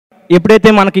ఎప్పుడైతే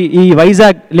మనకి ఈ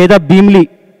వైజాగ్ లేదా భీమిలి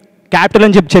క్యాపిటల్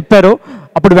అని చెప్పారో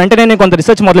అప్పుడు వెంటనే నేను కొంత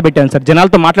రీసెర్చ్ మొదలుపెట్టాను సార్.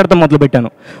 జనాలతో మాట్లాడటం మొదలుపెట్టాను.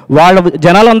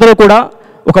 జనాలందరూ కూడా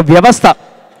ఒక వ్యవస్థ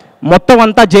మొత్తం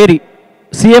అంతా చేరి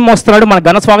సీఎం వస్తున్నాడు, మన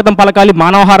ఘన స్వాగతం పలకాలి,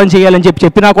 మానవహారం చేయాలని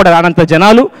చెప్పినా కూడా రానంత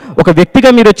జనాలు ఒక వ్యక్తిగా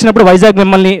మీరు వచ్చినప్పుడు వైజాగ్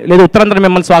మిమ్మల్ని లేదా ఉత్తరాంధ్ర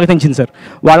మిమ్మల్ని స్వాగతించింది సార్.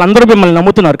 వాళ్ళందరూ మిమ్మల్ని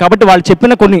నమ్ముతున్నారు. కాబట్టి వాళ్ళు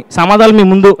చెప్పిన కొన్ని సమాధానాలు మీ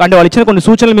ముందు, అంటే వాళ్ళు ఇచ్చిన కొన్ని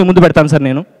సూచనలు మీ ముందు పెడతాను సార్.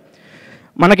 నేను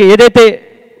మనకి ఏదైతే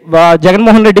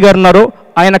జగన్మోహన్ రెడ్డి గారు ఉన్నారో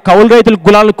ఆయన కౌలు రైతులు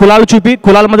కులాలు చూపి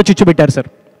కులాల మధ్య చిచ్చు పెట్టారు సార్.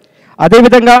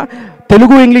 అదేవిధంగా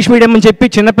తెలుగు ఇంగ్లీష్ మీడియం అని చెప్పి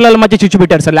చిన్నపిల్లల మధ్య చిచ్చు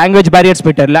పెట్టారు సార్. లాంగ్వేజ్ బ్యారియర్స్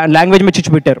పెట్టారు, లాంగ్వేజ్ మీద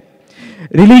చిచ్చు పెట్టారు.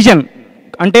 రిలీజన్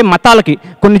అంటే మతాలకి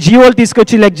కొన్ని జీవోలు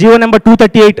తీసుకొచ్చి లైక్ జీవో నెంబర్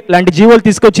 238 లాంటి జీవోలు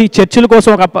తీసుకొచ్చి చర్చిల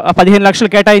కోసం ఒక 15 లక్షలు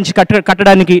కేటాయించి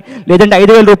కట్టడానికి, లేదంటే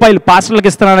 5,000 రూపాయలు పాస్టర్లకు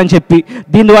ఇస్తున్నానని చెప్పి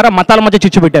దీని ద్వారా మతాల మధ్య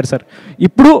చిచ్చు పెట్టారు సార్.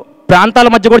 ఇప్పుడు ప్రాంతాల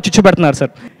మధ్య కూడా చిచ్చు పెడుతున్నారు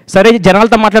సార్. సరే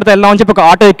జనాలతో మాట్లాడుతూ వెళ్దామని చెప్పి ఒక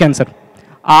ఆటో ఎక్కాను సార్.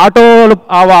 ఆ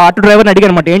ఆటో డ్రైవర్ని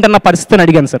అడిగాను అనమాట, ఏంటన్న పరిస్థితిని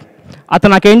అడిగాను సార్.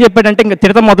 అతను నాకేం చెప్పాడంటే ఇంకా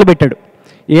తిడత మొదలు పెట్టాడు.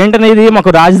 ఏంటనేది మాకు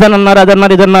రాజధాని అన్నారు,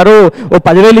 అదన్నారు, ఇదన్నారు, ఓ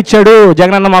 10,000 ఇచ్చాడు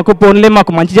జగన్ అన్న, మాకు పోన్లే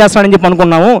మాకు మంచి చేస్తాడని చెప్పి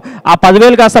అనుకున్నాము. ఆ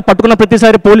 10,000 కాస్త పట్టుకున్న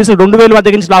ప్రతిసారి పోలీసులు 2,000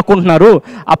 వద్ద నుంచి లాక్కుంటున్నారు.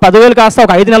 ఆ 10,000 కాస్త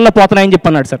ఒక 5 నెలల్లో పోతున్నాయని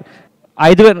చెప్పన్నారు సార్.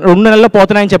 2 నెలల్లో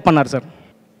పోతున్నాయని చెప్పన్నారు సార్.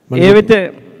 ఏవైతే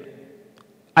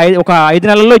ఒక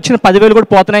 5 నెలల్లో ఇచ్చిన 10,000 కూడా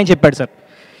పోతున్నాయని చెప్పాడు సార్.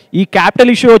 ఈ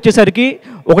క్యాపిటల్ ఇష్యూ వచ్చేసరికి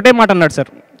ఒకటే మాట అన్నాడు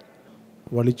సార్,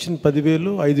 వాళ్ళు ఇచ్చిన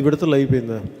 10,000 5 విడతలు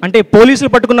అయిపోయిందా అంటే పోలీసులు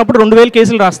పట్టుకున్నప్పుడు 2,000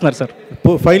 కేసులు రాస్తున్నారు సార్.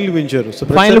 ఫైన్లు పెంచారు.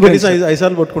 5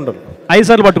 సార్లు పట్టుకుంటారు. 5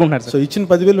 సార్లు పట్టుకుంటున్నారు సార్. సో ఇచ్చిన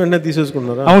 10,000 వెంటనే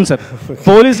తీసేసుకున్నారా? అవును సార్.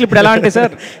 పోలీసులు ఇప్పుడు ఎలా అంటే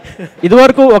సార్,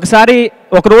 ఇదివరకు ఒకసారి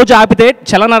ఒక రోజు ఆపితే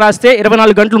చలన రాస్తే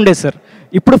 24 గంటలు ఉండేది సార్.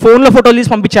 ఇప్పుడు ఫోన్లో ఫోటోలు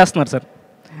తీసి పంపించేస్తున్నారు సార్.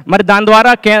 మరి దాని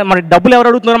ద్వారా మరి డబ్బులు ఎవరు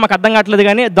అడుగుతున్నారో మాకు అర్థం కావట్లేదు.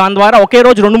 కానీ దాని ద్వారా ఒకే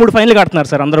రోజు 2-3 ఫైన్లు కడుతున్నారు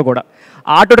సార్ అందరూ కూడా.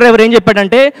 ఆటో డ్రైవర్ ఏం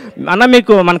చెప్పాడంటే, అన్న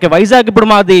మనకి వైజాగ్ ఇప్పుడు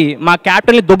మా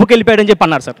క్యాపిటల్ని దొబ్బుకెళ్ళిపోయాడని చెప్పి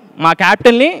అన్నారు సార్. మా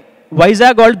క్యాపిటల్ని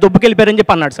వైజాగ్ వాళ్ళు దొబ్బుకెళ్ళిపోయారని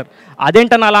చెప్పి అన్నాడు సార్.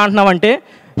 అదేంటన్నా అలా అంటున్నామంటే,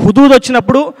 హుదూద్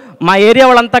వచ్చినప్పుడు మా ఏరియా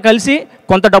వాళ్ళంతా కలిసి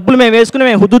కొంత డబ్బులు మేము వేసుకుని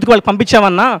మేము హుదూద్కి వాళ్ళు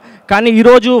పంపించామన్నా, కానీ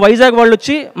ఈరోజు వైజాగ్ వాళ్ళు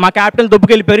వచ్చి మా క్యాపిటల్ని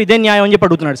దొబ్బుకెళ్ళిపోయారు, ఇదే న్యాయం అని చెప్పి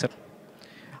అడుగుతున్నాడు సార్.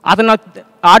 అతను నాకు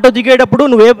ఆటో దిగేటప్పుడు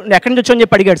ఎక్కడి నుంచి వచ్చావు అని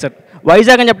చెప్పి అడిగాడు సార్.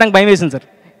 వైజాగ్ అని చెప్పడానికి భయం వేసింది సార్.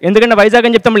 ఎందుకంటే వైజాగ్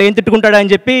అని చెప్తే మళ్ళీ ఏం తిట్టుకుంటాడా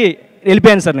అని చెప్పి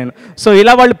వెళ్ళిపోయాను సార్ నేను. సో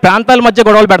ఇలా వాళ్ళు ప్రాంతాల మధ్య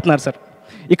గొడవలు పెడుతున్నారు సార్.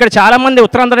 ఇక్కడ చాలామంది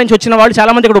ఉత్తరాంధ్ర నుంచి వచ్చిన వాళ్ళు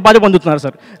చాలామంది ఇక్కడ ఉపాధి పొందుతున్నారు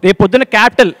సార్. రేపు పొద్దున్న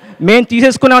క్యాపిటల్ మేము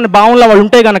తీసేసుకునే భావనలో వాళ్ళు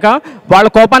ఉంటే కనుక వాళ్ళ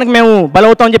కోపానికి మేము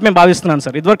బలవుతామని చెప్పి మేము భావిస్తున్నాను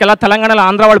సార్. ఇదివరకు ఎలా తెలంగాణలో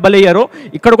ఆంధ్ర వాళ్ళు బలయ్యారో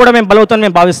ఇక్కడ కూడా మేము బలవుతామని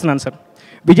మేము భావిస్తున్నాను సార్.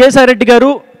 విజయసాయి రెడ్డి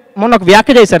గారు మొన్న ఒక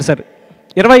వ్యాఖ్య చేశారు సార్.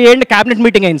 27 క్యాబినెట్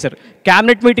మీటింగ్ అయింది సార్.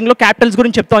 క్యాబినెట్ మీటింగ్లో క్యాపిటల్స్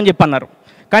గురించి చెప్తామని చెప్పి అన్నారు.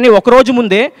 కానీ ఒకరోజు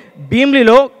ముందే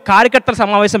భీమిలిలో కార్యకర్తల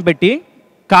సమావేశం పెట్టి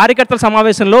కార్యకర్తల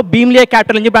సమావేశంలో భీమిలియే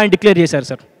క్యాపిటల్ అని చెప్పి ఆయన డిక్లేర్ చేశారు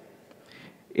సార్.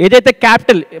 ఏదైతే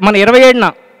క్యాపిటల్ మన 27న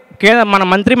మన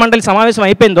మంత్రి మండలి సమావేశం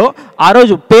అయిపోయిందో ఆ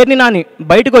రోజు పేర్ని నాని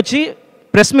బయటకు వచ్చి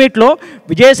ప్రెస్ మీట్లో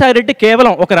విజయసాయి రెడ్డి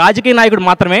కేవలం ఒక రాజకీయ నాయకుడు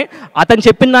మాత్రమే, అతను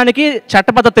చెప్పిన దానికి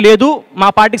చట్టబద్ధత లేదు, మా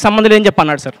పార్టీకి సంబంధం లేదని చెప్పి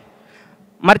అన్నాడు సార్.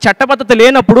 మరి చట్టబద్ధత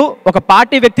లేనప్పుడు ఒక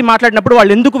పార్టీ వ్యక్తి మాట్లాడినప్పుడు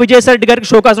వాళ్ళు ఎందుకు విజయసాయి రెడ్డి గారికి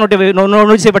షోకాజ్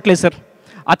నోటీస్ ఇవ్వట్లేదు సార్?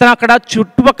 అతను అక్కడ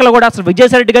చుట్టుపక్కల కూడా అసలు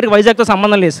విజయసాయి రెడ్డి గారికి వైజాగ్తో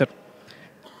సంబంధం లేదు సార్.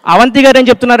 అవంతి గారు ఏం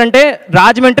చెప్తున్నారంటే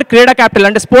రాజమండ్రి క్రీడా క్యాపిటల్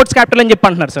అంటే స్పోర్ట్స్ క్యాపిటల్ అని చెప్పి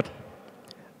అంటున్నారు సార్.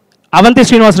 అవంతి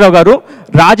శ్రీనివాసరావు గారు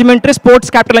రాజమండ్రి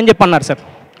స్పోర్ట్స్ క్యాపిటల్ అని చెప్పి అన్నారు సార్.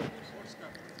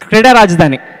 క్రీడా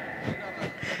రాజధాని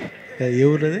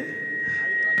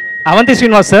అవంతి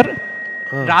శ్రీనివాస్ సార్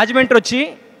రాజమండ్రి వచ్చి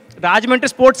రాజమండ్రి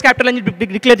స్పోర్ట్స్ క్యాపిటల్ అని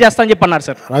డిక్లేర్ చేస్తా అని చెప్పి అన్నారు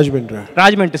సార్.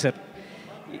 రాజమండ్రి సార్.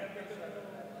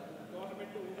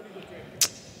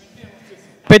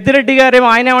 పెద్దిరెడ్డి గారు ఏమో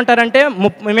ఆయన ఏమంటారంటే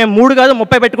మేము 3 కాదు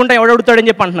 30 పెట్టుకుంటే ఎవడు అడుగుతాడని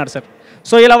చెప్పి అంటున్నారు సార్.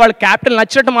 సో ఇలా వాళ్ళు క్యాపిటల్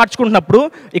నచ్చినట్టు మార్చుకుంటున్నప్పుడు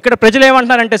ఇక్కడ ప్రజలు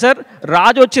ఏమంటున్నారంటే సార్,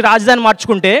 రాజు వచ్చి రాజధాని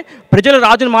మార్చుకుంటే ప్రజలు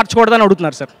రాజుని మార్చకూడదని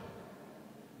అడుగుతున్నారు సార్.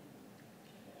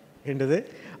 ఏంటది?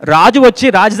 రాజు వచ్చి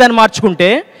రాజధాని మార్చుకుంటే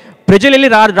ప్రజలు వెళ్ళి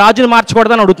రాజుని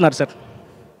మార్చకూడదని అడుగుతున్నారు సార్.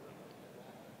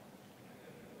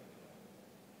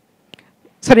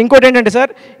 సార్ ఇంకోటి ఏంటంటే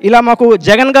సార్, ఇలా మాకు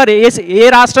జగన్ గారు ఏ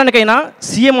రాష్ట్రానికైనా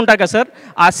సీఎం ఉంటారు కదా సార్,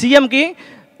 ఆ సీఎంకి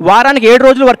వారానికి 7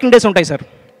 రోజులు వర్కింగ్ డేస్ ఉంటాయి సార్.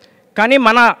 కానీ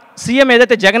మన సీఎం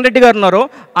ఏదైతే జగన్ రెడ్డి గారు ఉన్నారో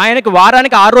ఆయనకి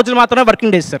వారానికి 6 రోజులు మాత్రమే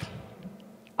వర్కింగ్ డేస్ సార్.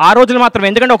 6 రోజులు మాత్రమే.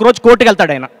 ఎందుకంటే ఒక రోజు కోర్టుకి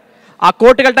వెళ్తాడు ఆయన. ఆ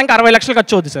కోర్టుకి వెళ్ళడానికి 60 లక్షలు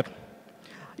ఖర్చు అవుతుంది సార్.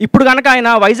 ఇప్పుడు కనుక ఆయన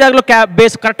వైజాగ్లో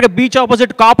కరెక్ట్గా బీచ్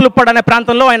ఆపోజిట్ కాపులుప్పాడు అనే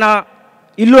ప్రాంతంలో ఆయన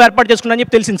ఇల్లు ఏర్పాటు చేసుకున్నారని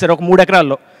చెప్పి తెలిసింది సార్. ఒక 3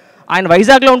 ఎకరాల్లో ఆయన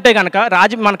వైజాగ్లో ఉంటే కనుక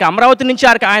మనకి అమరావతి నుంచి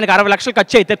ఆయనకి 60 లక్షలు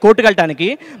ఖర్చు అయితే కోర్టుకి వెళ్ళడానికి,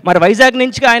 మరి వైజాగ్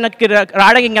నుంచి ఆయనకి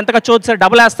రావడానికి ఇంకెంత ఖర్చు అవుతుంది సార్?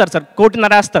 డబ్బులు వేస్తారు సార్,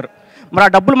 1.5 వేస్తారు. మరి ఆ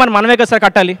డబ్బులు మనమే కదా సార్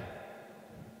కట్టాలి.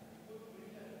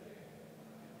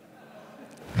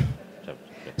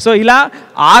 సో ఇలా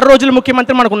 6 రోజులు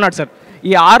ముఖ్యమంత్రి మనకు ఉన్నాడు సార్.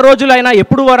 ఈ 6 రోజులు అయినా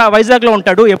ఎప్పుడు వైజాగ్లో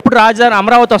ఉంటాడు, ఎప్పుడు రాజధాని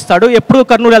అమరావతి వస్తాడు, ఎప్పుడు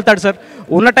కర్నూలు వెళ్తాడు సార్?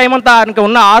 ఉన్న టైం అంతా ఆయనకి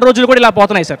ఉన్న 6 రోజులు కూడా ఇలా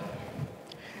పోతున్నాయి సార్.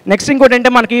 నెక్స్ట్ ఇంకోటి అంటే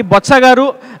మనకి బొత్స గారు,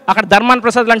 అక్కడ ధర్మాన్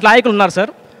ప్రసాద్ లాంటి నాయకులు ఉన్నారు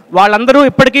సార్. వాళ్ళందరూ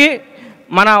ఇప్పటికీ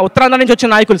మన ఉత్తరాంధ్ర నుంచి వచ్చిన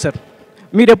నాయకులు సార్.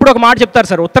 మీరు ఎప్పుడు ఒక మాట చెప్తారు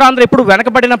సార్, ఉత్తరాంధ్ర ఎప్పుడు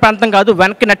వెనకబడిన ప్రాంతం కాదు,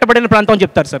 వెనక్కి నెట్టబడిన ప్రాంతం అని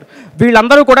చెప్తారు సార్.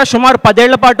 వీళ్ళందరూ కూడా సుమారు 10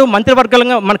 ఏళ్ల పాటు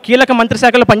మంత్రివర్గంగా మన కీలక మంత్రి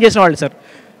శాఖలో పనిచేసిన వాళ్ళు సార్.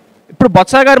 ఇప్పుడు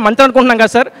బొత్స గారు మంత్రి అనుకుంటున్నాం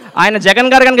కదా సార్, ఆయన జగన్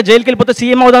గారు కనుక జైలుకి వెళ్ళిపోతే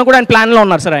సీఎం అవుదాం కూడా ఆయన ప్లాన్లో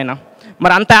ఉన్నారు సార్ ఆయన.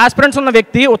 మరి అంత ఆస్పిరెంట్స్ ఉన్న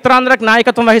వ్యక్తి, ఉత్తరాంధ్రకు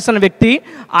నాయకత్వం వహిస్తున్న వ్యక్తి,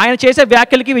 ఆయన చేసే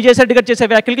వ్యాఖ్యలకి, విజయసాయి గారు చేసే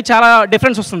వ్యాఖ్యలకి చాలా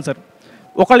డిఫరెన్స్ వస్తుంది సార్.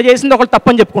 ఒకళ్ళు చేసింది ఒకళ్ళు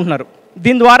తప్పని చెప్పుకుంటున్నారు.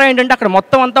 దీని ద్వారా ఏంటంటే అక్కడ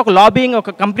మొత్తం అంతా ఒక లాబింగ్, ఒక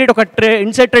కంప్లీట్ ఒక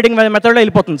ఇన్సైడ్ ట్రేడింగ్ మెథడ్లో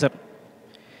వెళ్ళిపోతుంది సార్.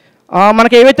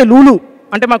 మనకి ఏవైతే లూలు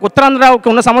అంటే మాకు ఉత్తరాంధ్రకి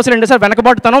ఉన్న సమస్యలు ఏంటి సార్,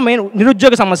 వెనకబాటుతనం, మెయిన్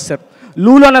నిరుద్యోగ సమస్య సార్.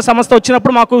 లూలు అనే సంస్థ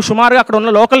వచ్చినప్పుడు మాకు సుమారుగా అక్కడ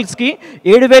ఉన్న లోకల్స్కి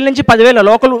 7,000 నుంచి 10,000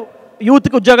 లోకల్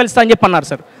యూత్కి ఉద్యోగాలు ఇస్తా అని చెప్పి అన్నారు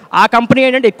సార్. ఆ కంపెనీ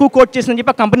ఏంటంటే ఎక్కువ కోట్ చేసిందని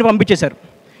చెప్పి ఆ కంపెనీ పంపించేశారు.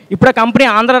 ఇప్పుడు ఆ కంపెనీ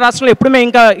ఆంధ్ర రాష్ట్రంలో ఎప్పుడు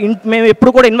మేము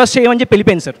ఎప్పుడు కూడా ఇన్వెస్ట్ చేయమని చెప్పి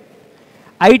వెళ్ళిపోయింది సార్.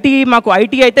 మాకు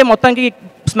ఐటీ అయితే మొత్తానికి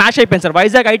స్మాష్ అయిపోయింది సార్.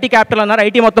 వైజాగ్ ఐటీ క్యాపిటల్ అన్నారు,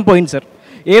 ఐటీ మొత్తం పోయింది సార్.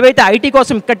 ఏవైతే ఐటీ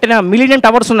కోసం కట్టిన మిలియన్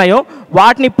టవర్స్ ఉన్నాయో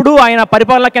వాటిని ఇప్పుడు ఆయన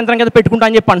పరిపాలనా కేంద్రం కింద పెట్టుకుంటా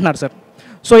అని చెప్పి అంటున్నారు సార్.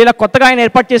 సో ఇలా కొత్తగా ఆయన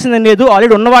ఏర్పాటు చేసింది లేదు,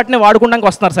 ఆల్రెడీ ఉన్న వాటిని వాడుకోవడానికి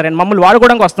వస్తున్నారు సార్. ఆయన మమ్మల్ని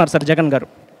వాడుకోవడానికి వస్తున్నారు సార్ జగన్ గారు.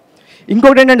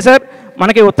 ఇంకొకటి ఏంటంటే సార్,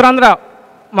 మనకి ఉత్తరాంధ్ర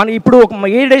మన ఇప్పుడు ఒక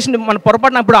ఏ డేషన్ మన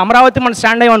పొరపాటున ఇప్పుడు అమరావతి మనం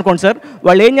స్టాండ్ అయ్యామనుకోండి సార్,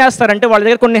 వాళ్ళు ఏం చేస్తారంటే వాళ్ళ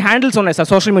దగ్గర కొన్ని హ్యాండిల్స్ ఉన్నాయి సార్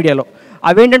సోషల్ మీడియాలో.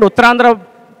 అవేంటంటే ఉత్తరాంధ్ర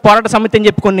పోరాట సమితి అని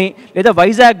చెప్పుకొని, లేదా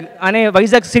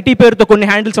వైజాగ్ సిటీ పేరుతో కొన్ని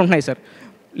హ్యాండిల్స్ ఉంటున్నాయి సార్.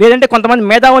 లేదంటే కొంతమంది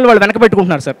మేధావులు వాళ్ళు వెనక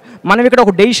పెట్టుకుంటున్నారు సార్. మనం ఇక్కడ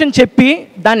ఒక డెసిషన్ చెప్పి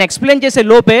దాన్ని ఎక్స్ప్లెయిన్ చేసే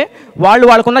లోపే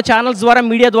వాళ్ళకున్న ఛానల్స్ ద్వారా,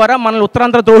 మీడియా ద్వారా మనల్ని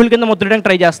ఉత్తరాంధ్ర ద్రోహుల కింద ముద్రడానికి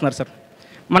ట్రై చేస్తున్నారు సార్.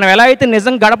 మనం ఎలా అయితే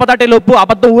నిజం గడప దాటేలోపు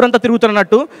అబద్ధం ఊరంతా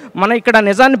తిరుగుతున్నట్టు, మనం ఇక్కడ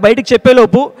నిజాన్ని బయటకు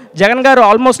చెప్పేలోపు జగన్ గారు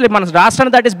ఆల్మోస్ట్ మన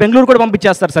రాష్ట్రాన్ని దాటేసి బెంగళూరు కూడా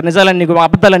పంపించేస్తారు సార్, నిజాలన్నీ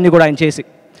అబద్ధాలన్నీ కూడా ఆయన చేసి.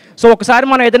 సో ఒకసారి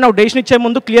మనం ఏదైనా ఒక డెసిషన్ ఇచ్చే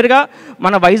ముందు క్లియర్గా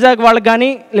మన వైజాగ్ వాళ్ళకి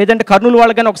కానీ లేదంటే కర్నూలు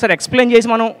వాళ్ళకి కానీ ఒకసారి ఎక్స్ప్లెయిన్ చేసి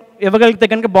మనం ఇవ్వగలిగితే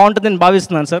కనుక బాగుంటుందని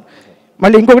భావిస్తున్నాను సార్.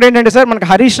 మళ్ళీ ఇంకొకటి ఏంటంటే సార్, మనకి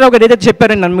హరీష్ రావు గారు ఏదైతే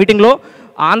చెప్పారండి నన్ను మీటింగ్లో,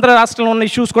 ఆంధ్ర రాష్ట్రంలో ఉన్న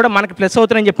ఇష్యూస్ కూడా మనకి ప్లస్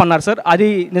అవుతాయని చెప్పి అన్నారు సార్. అది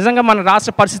నిజంగా మన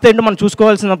రాష్ట్ర పరిస్థితి ఏంటో మనం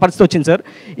చూసుకోవాల్సిన పరిస్థితి వచ్చింది సార్.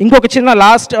 ఇంకొక చిన్న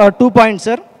లాస్ట్ 2 పాయింట్స్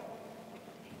సార్.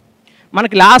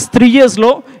 మనకి లాస్ట్ 3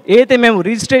 yearsలో ఏదైతే మేము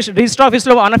రిజిస్టర్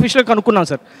ఆఫీస్లో అన్అఫీషియల్గా కనుక్కున్నాం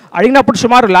సార్, అడిగినప్పుడు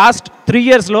సుమారు లాస్ట్ 3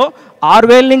 yearsలో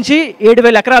 6,000 నుంచి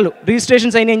 7,000 ఎకరాలు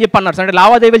రిజిస్ట్రేషన్స్ అయినాయి అని చెప్పి అన్నారు సార్. అంటే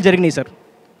లావాదేవీలు జరిగినాయి సార్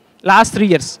లాస్ట్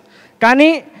 3 years.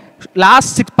 కానీ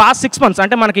పాస్ట్ 6 months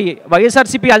అంటే మనకి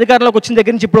వైఎస్ఆర్సీపీ అధికారంలోకి వచ్చిన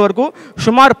దగ్గర నుంచి ఇప్పటి వరకు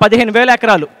సుమారు 15,000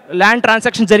 ఎకరాలు ల్యాండ్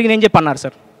ట్రాన్సాక్షన్ జరిగినాయి అని చెప్పి అన్నారు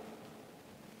సార్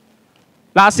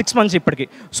లాస్ట్ 6 months ఇప్పటికి.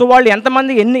 సో వాళ్ళు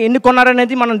ఎంతమంది ఎన్ని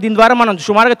కొన్నారనేది మనం దీని ద్వారా మనం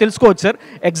సుమారుగా తెలుసుకోవచ్చు సార్.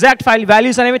 ఎగ్జాక్ట్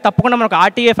వాల్యూస్ అనేవి తప్పకుండా మనకు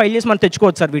ఆర్టీఏ ఫైల్ చేసి మనం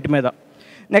తెచ్చుకోవచ్చు సార్ వీటి మీద.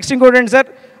 నెక్స్ట్ ఇంకోటి ఏంటి సార్,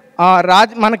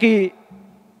 మనకి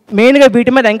మెయిన్గా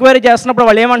వీటి మీద ఎంక్వైరీ చేస్తున్నప్పుడు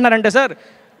వాళ్ళు ఏమంటున్నారంటే సార్,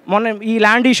 మొన్న ఈ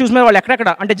ల్యాండ్ ఇష్యూస్ మీద వాళ్ళు ఎక్కడెక్కడ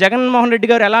అంటే జగన్మోహన్ రెడ్డి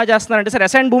గారు ఎలా చేస్తున్నారంటే సార్,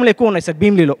 అసైన్ భూములు ఎక్కువ ఉన్నాయి సార్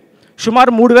భీమిలీలో.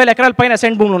 సుమారు 3,000 ఎకరాల పైన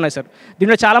అసైన్ భూములు ఉన్నాయి సార్.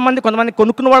 దీంట్లో కొంతమంది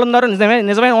కొనుక్కున్న వాళ్ళు ఉన్నారు,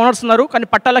 నిజమైన ఓనర్స్ ఉన్నారు, కానీ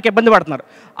పట్టాలకు ఇబ్బంది పడుతున్నారు.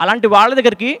 అలాంటి వాళ్ళ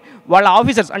దగ్గరికి వాళ్ళ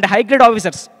ఆఫీసర్స్ అంటే హై గ్రేడ్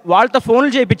ఆఫీసర్స్ వాళ్ళతో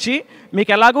ఫోన్లు చేయించి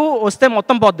మీకు ఎలాగూ వస్తే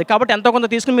మొత్తం పోద్ది కాబట్టి ఎంతో కొంత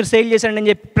తీసుకుని మీరు సేల్ చేసేయండి అని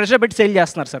చెప్పి ప్రెషర్ పెట్టి సేల్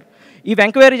చేస్తున్నారు సార్. ఇవి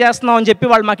ఎంక్వైరీ చేస్తున్నాం అని చెప్పి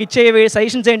వాళ్ళు మాకు ఇచ్చే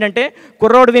సజెషన్స్ ఏంటంటే,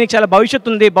 కుర్రోడు వీనికి చాలా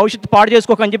భవిష్యత్తు ఉంది, భవిష్యత్తు పాడు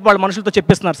చేసుకోకని చెప్పి వాళ్ళ మనుషులతో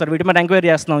చెప్పిస్తున్నారు సార్ వీటి మీద ఎంక్వైరీ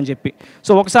చేస్తున్నాం అని చెప్పి.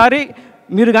 సో ఒకసారి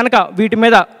మీరు కనుక వీటి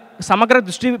మీద సమగ్ర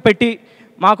దృష్టి పెట్టి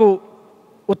మాకు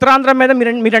ఉత్తరాంధ్ర మీద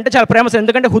మీరంటే చాలా ప్రేమ సార్.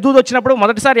 ఎందుకంటే హుదూద్ వచ్చినప్పుడు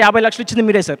మొదటిసారి 50 లక్షలు ఇచ్చింది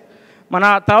మీరే సార్. మన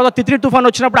తర్వాత తిత్లీ తుఫాన్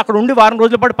వచ్చినప్పుడు అక్కడ ఉండి వారం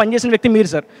రోజుల పాటు పనిచేసిన వ్యక్తి మీరు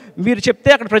సార్. మీరు చెప్తే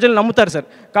అక్కడ ప్రజలు నమ్ముతారు సార్.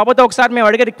 కాకపోతే ఒకసారి మేము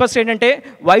అడిగే రిక్వెస్ట్ ఏంటంటే,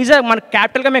 వైజాగ్ మన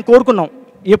క్యాపిటల్గా మేము కోరుకున్నాం.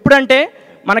 ఎప్పుడంటే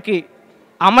మనకి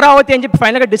అమరావతి అని చెప్పి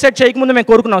ఫైనల్గా డిసైడ్ చేయకముందు మేము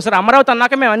కోరుకున్నాం సార్. అమరావతి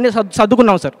అన్నాక మేము అన్ని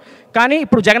సర్దుకున్నాం సార్. కానీ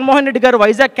ఇప్పుడు జగన్మోహన్ రెడ్డి గారు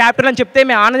వైజాగ్ క్యాపిటల్ అని చెప్తే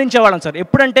మేము ఆనందించేవాళ్ళం సార్.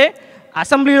 ఎప్పుడంటే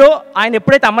అసెంబ్లీలో ఆయన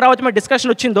ఎప్పుడైతే అమరావతి మీద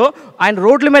డిస్కషన్ వచ్చిందో, ఆయన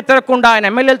రోడ్ల మీద తిరగకుండా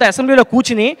ఆయన ఎమ్మెల్యేలతో అసెంబ్లీలో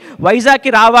కూర్చుని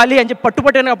వైజాగ్కి రావాలి అని చెప్పి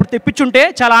పట్టుబట్టి అప్పుడు తెప్పించుంటే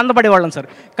చాలా ఆనందపడేవాళ్ళం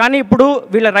సార్. కానీ ఇప్పుడు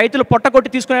వీళ్ళ రైతులు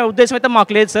పొట్టకొట్టి తీసుకునే ఉద్దేశం అయితే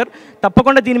మాకు లేదు సార్.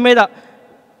 తప్పకుండా దీని మీద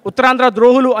ఉత్తరాంధ్ర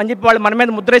ద్రోహులు అని చెప్పి వాళ్ళు మన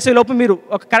మీద ముద్రేసే లోపు మీరు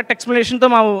ఒక కరెక్ట్ ఎక్స్ప్లెనేషన్తో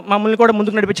మమ్మల్ని కూడా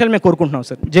ముందుకు నడిపించాలని మేము కోరుకుంటున్నాం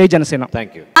సార్. జై Janasena.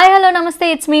 Thank you. Hi hello నమస్తే,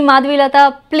 it's me Madhavilatha.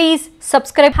 Please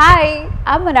subscribe. Hi,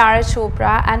 I'm Manara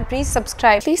Chopra and please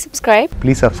subscribe. Please subscribe.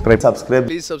 Please subscribe.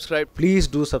 Please subscribe. Please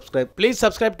do subscribe. Please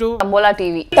subscribe to Tambola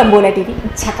TV. Tambola TV.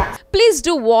 Chaka. Please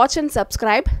do watch and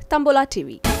subscribe Tambola TV.